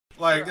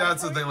Like,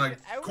 that's the thing. Like,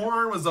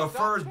 Corn was the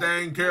first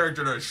dang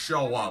character to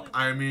show up.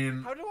 I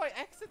mean, how do I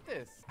exit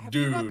this? Have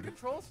dude. you got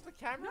controls for the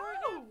camera right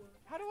now?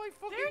 How do I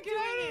fucking get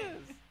out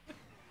of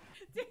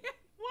this?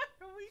 What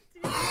are we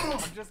doing?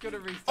 I'm just gonna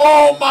restart.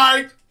 Oh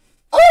my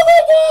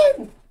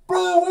god!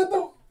 Bro,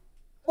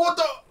 what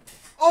the?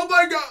 Oh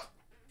my god!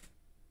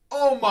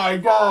 Oh my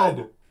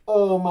god!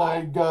 Oh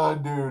my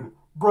god, dude.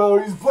 Bro,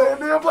 he's playing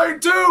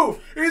Xenoblade 2!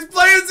 He's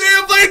playing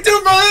Xenoblade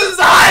 2, bro! This is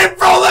hype,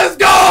 bro! Let's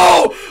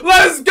go!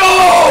 Let's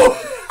go!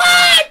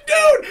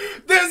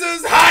 Dude! This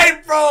is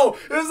hype, bro!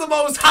 This is the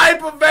most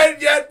hype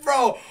event yet,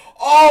 bro!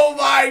 Oh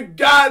my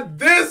god!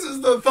 This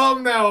is the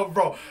thumbnail,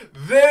 bro!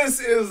 This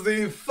is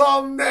the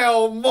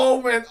thumbnail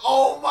moment!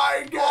 Oh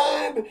my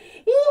god!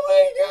 Oh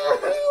my god!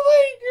 Oh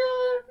my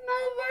god!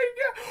 Oh my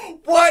god!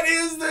 What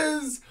is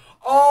this?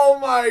 Oh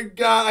my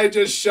god, I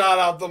just shot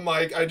out the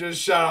mic. I just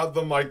shot out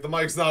the mic. The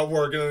mic's not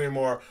working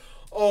anymore.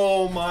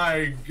 Oh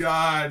my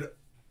god.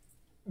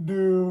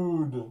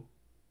 Dude.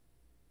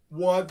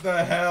 What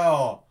the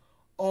hell?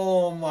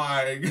 Oh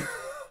my.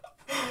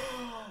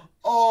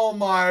 Oh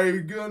my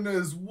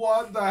goodness.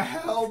 What the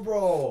hell,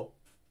 bro?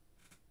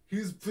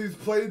 He's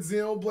played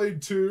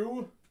Xenoblade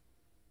 2?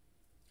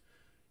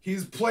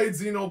 He's played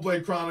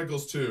Xenoblade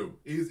Chronicles 2.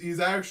 He's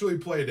actually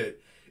played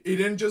it. He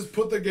didn't just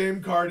put the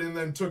game card in and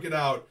then took it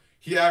out.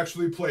 He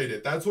actually played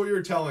it. That's what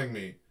you're telling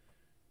me.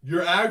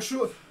 You're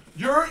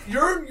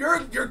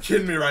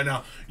kidding me right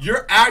now.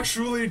 You're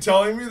actually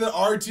telling me that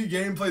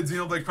RTGame played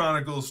Xenoblade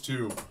Chronicles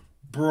 2.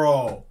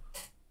 Bro.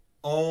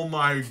 Oh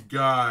my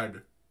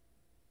god.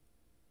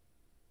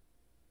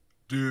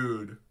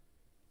 Dude.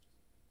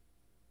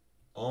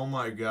 Oh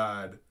my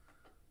god.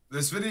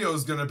 This video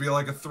is gonna be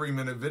like a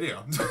 3-minute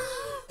video.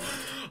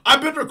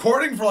 I've been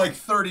recording for like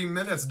 30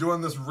 minutes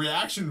doing this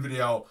reaction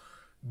video.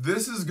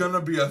 This is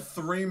gonna be a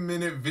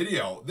 3-minute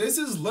video. This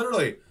is gonna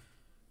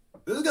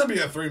be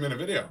a 3-minute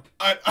video.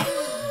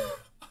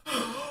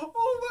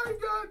 Oh my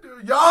god,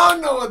 dude. Y'all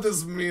know what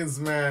this means,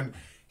 man.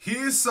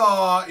 He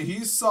saw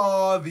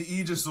the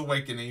Aegis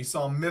Awakening. He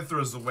saw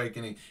Mithra's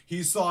Awakening.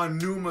 He saw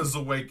Numa's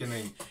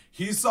Awakening.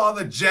 He saw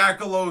the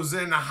Jackalow's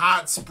in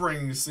Hot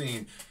Spring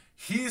scene.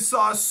 He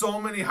saw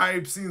so many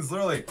hype scenes,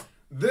 literally.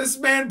 This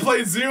man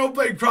played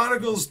Xenoblade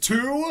Chronicles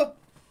 2?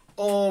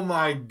 Oh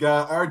my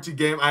god,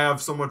 RTGame, I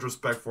have so much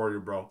respect for you,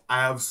 bro.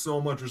 I have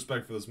so much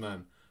respect for this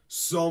man.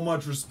 So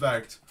much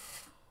respect.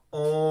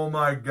 Oh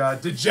my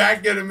god. Did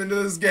Jack get him into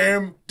this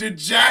game? Did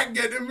Jack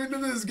get him into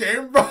this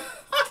game, bro?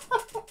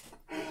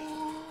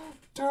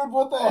 Dude,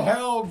 what the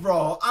hell,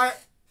 bro?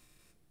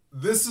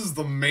 This is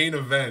the main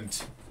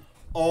event.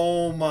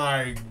 Oh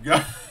my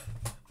god.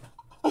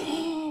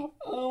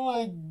 Oh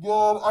my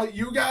god.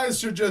 You guys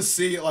should just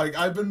see, like,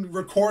 I've been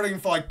recording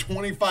for like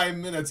 25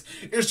 minutes.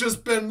 It's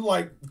just been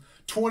like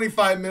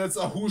 25 minutes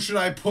of who should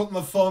I put in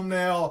the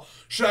thumbnail?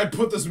 Should I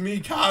put this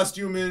me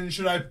costume in?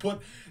 Should I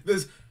put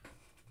this?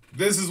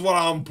 This is what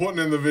I'm putting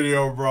in the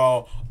video,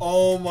 bro.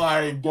 Oh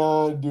my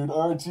god, dude.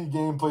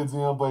 RTGame played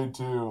Xenoblade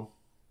 2.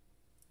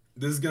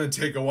 This is gonna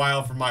take a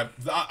while for my.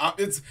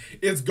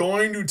 It's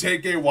going to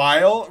take a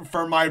while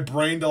for my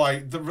brain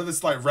to for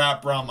this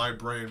wrap around my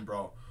brain,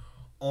 bro.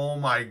 Oh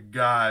my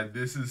god,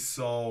 this is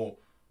so.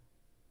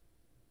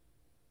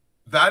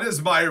 That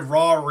is my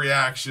raw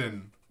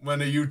reaction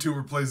when a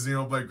YouTuber plays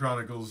Xenoblade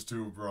Chronicles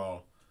 2,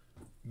 bro.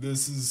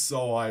 This is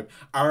so hype.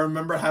 I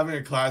remember having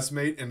a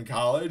classmate in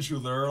college who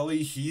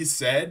literally, he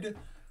said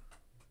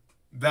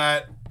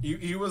that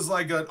he was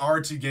like an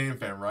RTGame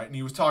fan, right? And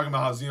he was talking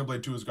about how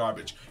Xenoblade 2 is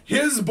garbage.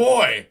 His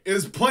boy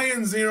is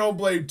playing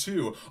Xenoblade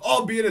 2,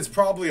 albeit it's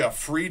probably a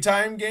free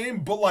time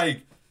game, but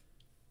like,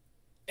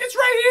 it's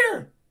right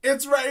here.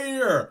 It's right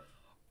here.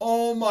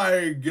 Oh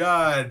my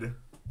god.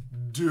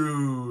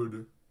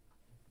 Dude.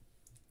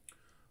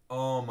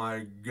 Oh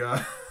my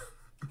god.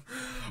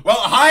 Well,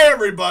 hi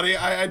everybody.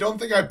 I don't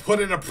think I put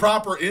in a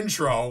proper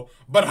intro,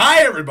 but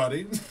hi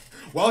everybody.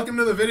 Welcome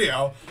to the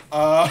video.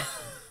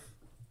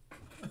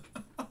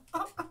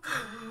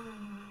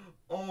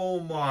 Oh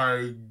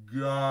my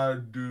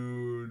god,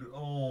 dude.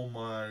 Oh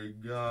my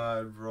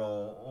god,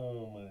 bro.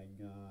 Oh my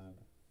god.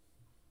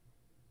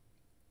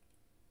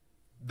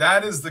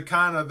 That is the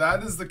kind of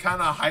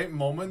hype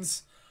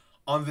moments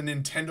on the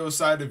Nintendo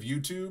side of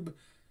YouTube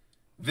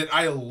that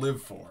I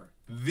live for.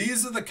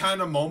 These are the kind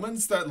of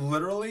moments that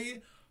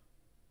literally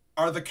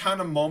are the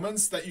kind of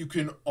moments that you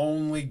can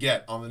only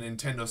get on the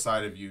Nintendo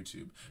side of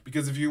YouTube.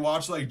 Because if you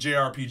watch like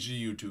JRPG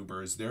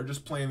YouTubers, they're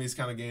just playing these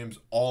kind of games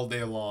all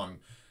day long.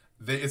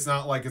 It's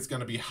not like it's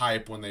going to be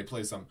hype when they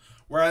play some.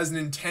 Whereas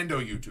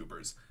Nintendo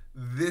YouTubers,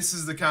 this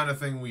is the kind of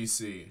thing we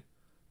see.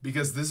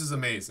 Because this is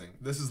amazing.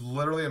 This is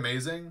literally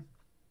amazing.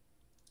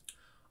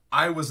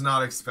 I was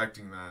not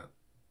expecting that.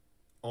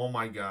 Oh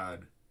my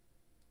god.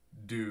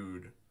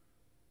 Dude.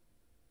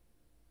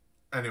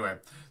 Anyway,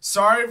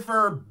 sorry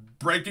for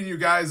breaking you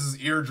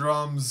guys'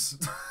 eardrums.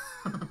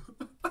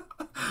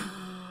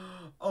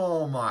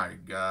 Oh my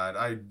god.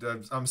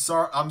 I'm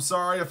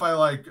sorry if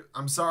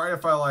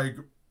I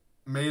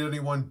made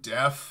anyone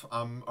deaf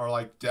or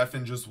like deaf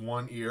in just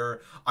one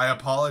ear. I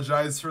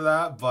apologize for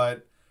that,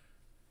 but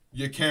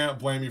You can't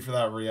blame me for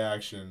that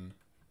reaction.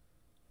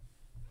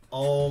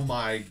 Oh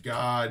my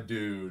god,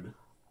 dude.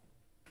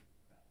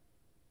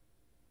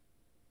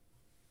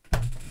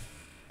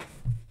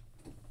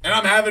 And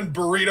I'm having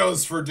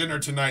burritos for dinner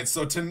tonight.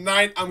 So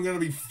tonight, I'm going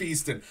to be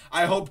feasting.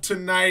 I hope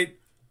tonight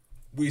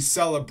we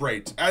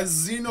celebrate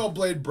as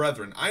Xenoblade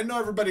Brethren. I know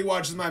everybody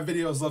watches my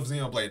videos loves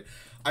Xenoblade.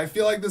 I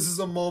feel like this is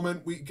a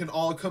moment we can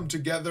all come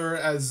together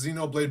as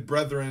Xenoblade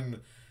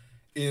Brethren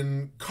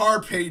in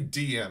Carpe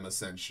Diem,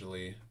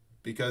 essentially.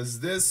 Because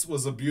this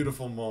was a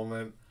beautiful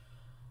moment.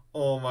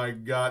 Oh my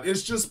god.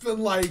 It's just been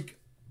like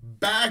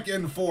back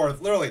and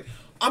forth. Literally.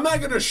 I'm not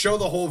going to show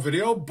the whole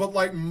video, but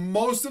like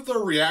most of the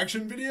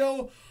reaction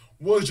video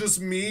was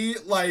just me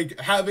like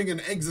having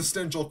an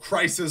existential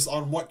crisis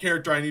on what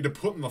character I need to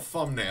put in the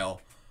thumbnail.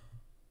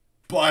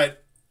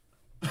 But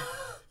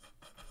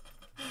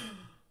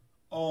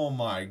oh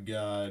my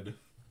god.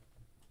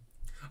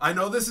 I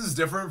know this is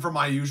different from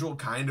my usual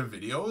kind of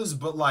videos,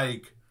 but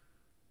like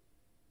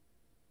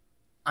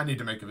I need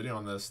to make a video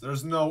on this.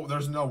 There's no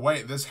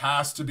way. This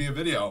has to be a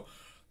video.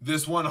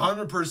 This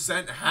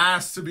 100%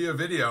 has to be a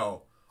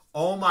video.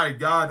 Oh my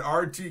god,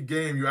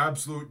 RTGame, you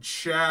absolute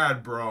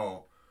Chad,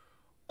 bro.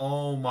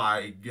 Oh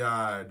my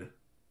god.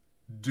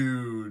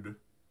 Dude.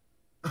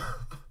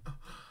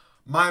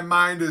 My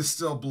mind is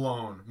still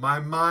blown. My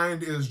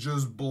mind is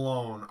just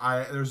blown.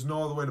 There's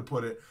no other way to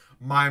put it.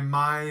 My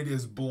mind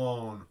is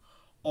blown.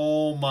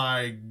 Oh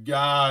my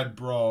god,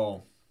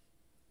 bro.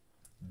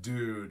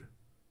 Dude.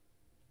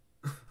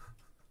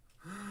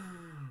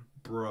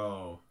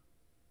 Bro.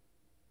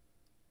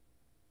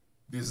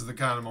 These are the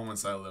kind of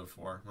moments I live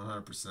for,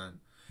 100%.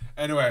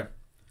 Anyway,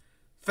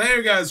 thank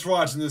you guys for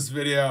watching this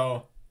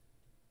video.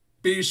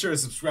 Be sure to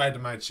subscribe to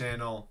my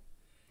channel.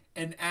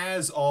 And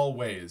as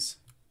always,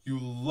 you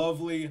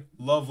lovely,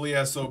 lovely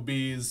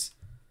SOBs,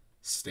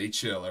 stay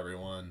chill,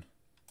 everyone.